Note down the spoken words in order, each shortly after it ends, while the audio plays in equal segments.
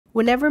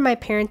Whenever my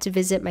parents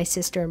visit my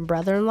sister and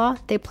brother-in-law,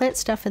 they plant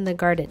stuff in the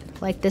garden,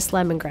 like this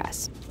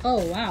lemongrass.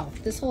 Oh wow,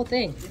 this whole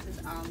thing. This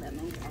is all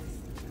lemongrass.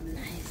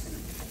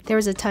 Nice. There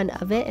was a ton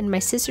of it, and my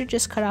sister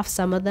just cut off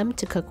some of them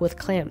to cook with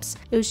clams.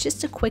 It was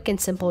just a quick and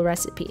simple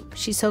recipe.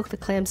 She soaked the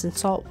clams in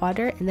salt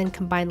water and then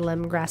combined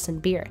lemongrass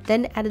and beer,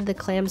 then added the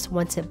clams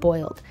once it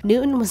boiled.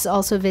 Newton was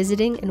also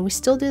visiting, and we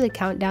still do the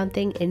countdown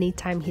thing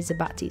anytime he's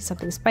about to eat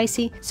something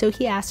spicy, so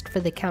he asked for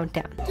the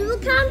countdown. Do the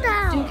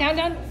countdown. Do a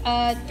countdown?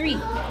 3,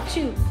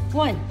 2,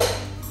 1.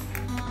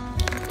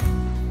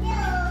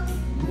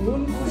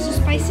 Is it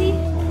spicy?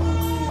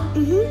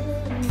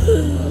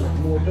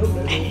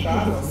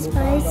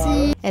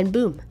 Spicy. And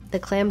boom, the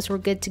clams were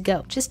good to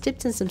go, just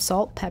dipped in some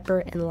salt, pepper,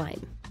 and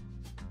lime.